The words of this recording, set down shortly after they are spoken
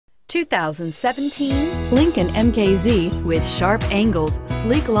2017 Lincoln MKZ. With sharp angles,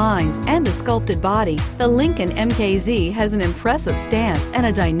 sleek lines, and a sculpted body, the Lincoln MKZ has an impressive stance and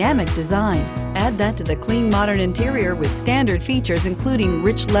a dynamic design. Add that to the clean, modern interior with standard features including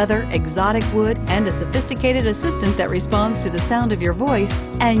rich leather, exotic wood, and a sophisticated assistant that responds to the sound of your voice,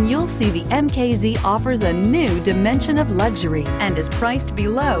 and you'll see the MKZ offers a new dimension of luxury and is priced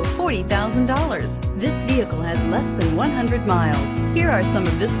below $40,000. This vehicle has less than 100 miles. Here are some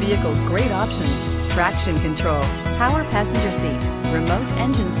of this vehicle's great options: traction control, power passenger seat, remote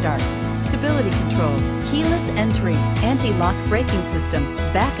engine start, stability control, keyless entry, anti-lock braking system,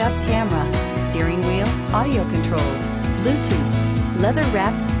 backup camera, steering wheel audio controls, Bluetooth,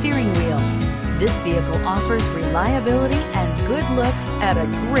 leather-wrapped steering wheel. This vehicle offers reliability and good looks at a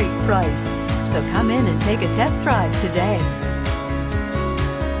great price. So come in and take a test drive today.